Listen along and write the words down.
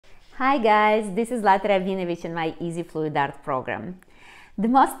Hi guys, this is Zlata Rabinovich and my Easy Fluid Art program. The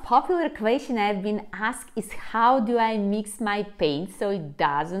most popular question I've been asked is how do I mix my paint so it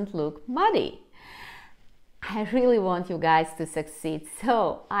doesn't look muddy? I really want you guys to succeed,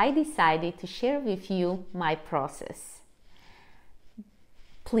 so I decided to share with you my process.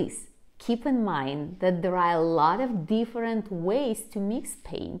 Please keep in mind that there are a lot of different ways to mix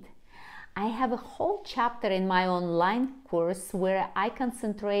paint. I have a whole chapter in my online course where I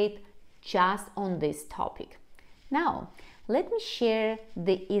concentrate just on this topic. Now, let me share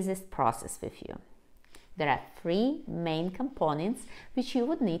the easiest process with you. There are three main components which you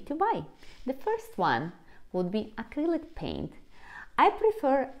would need to buy. The first one would be acrylic paint. I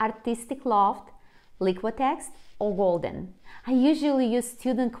prefer Artistic Loft, Liquitex or Golden. I usually use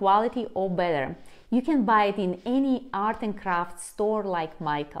student quality or better. You can buy it in any art and craft store like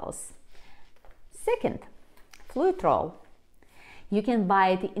Michael's. Second, fluid roll. You can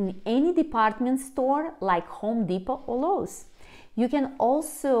buy it in any department store like Home Depot or Lowe's. You can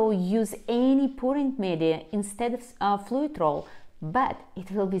also use any pouring media instead of fluid roll, but it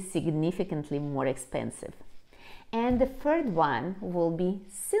will be significantly more expensive. And the third one will be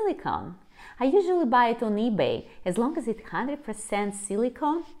silicone. I usually buy it on eBay. As long as it's 100%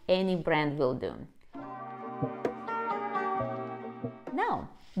 silicone, any brand will do. Now,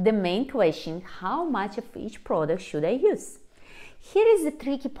 the main question, how much of each product should I use? Here is the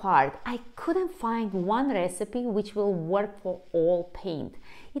tricky part. I couldn't find one recipe which will work for all paint.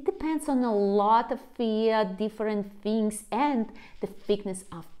 It depends on a lot of different things and the thickness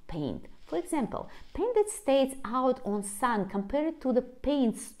of paint. For example, paint that stays out on sun compared to the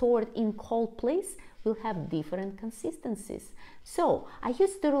paint stored in cold place will have different consistencies. So I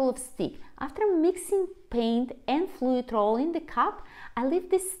use the rule of stick. After mixing paint and fluid roll in the cup, I leave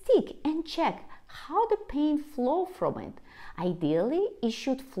the stick and check how the paint flows from it. Ideally, it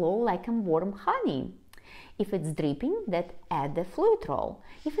should flow like a warm honey. If it's dripping, then add the fluid roll.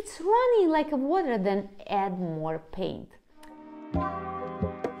 If it's running like a water, then add more paint.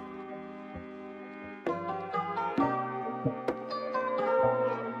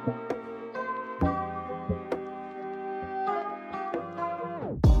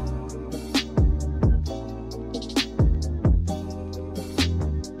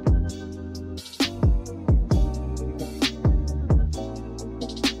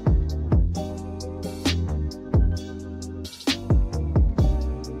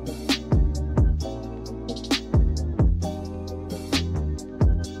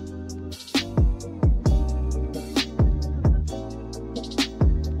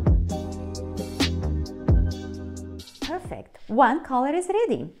 Perfect. One color is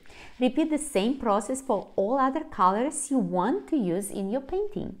ready. Repeat the same process for all other colors you want to use in your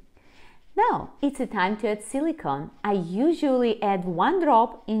painting. Now it's the time to add silicone. I usually add one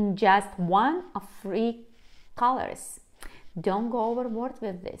drop in just one of three colors. Don't go overboard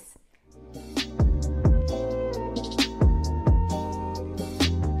with this.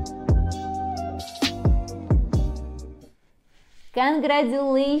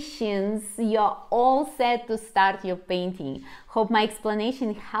 Congratulations! You're all set to start your painting. Hope my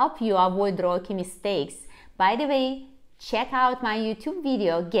explanation helped you avoid rookie mistakes. By the way, check out my YouTube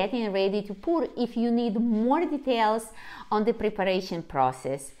video Getting Ready to Pour if you need more details on the preparation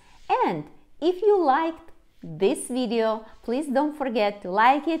process. And if you liked this video, please don't forget to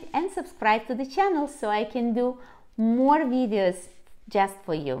like it and subscribe to the channel so I can do more videos just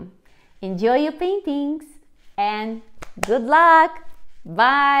for you. Enjoy your paintings and good luck!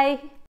 Bye!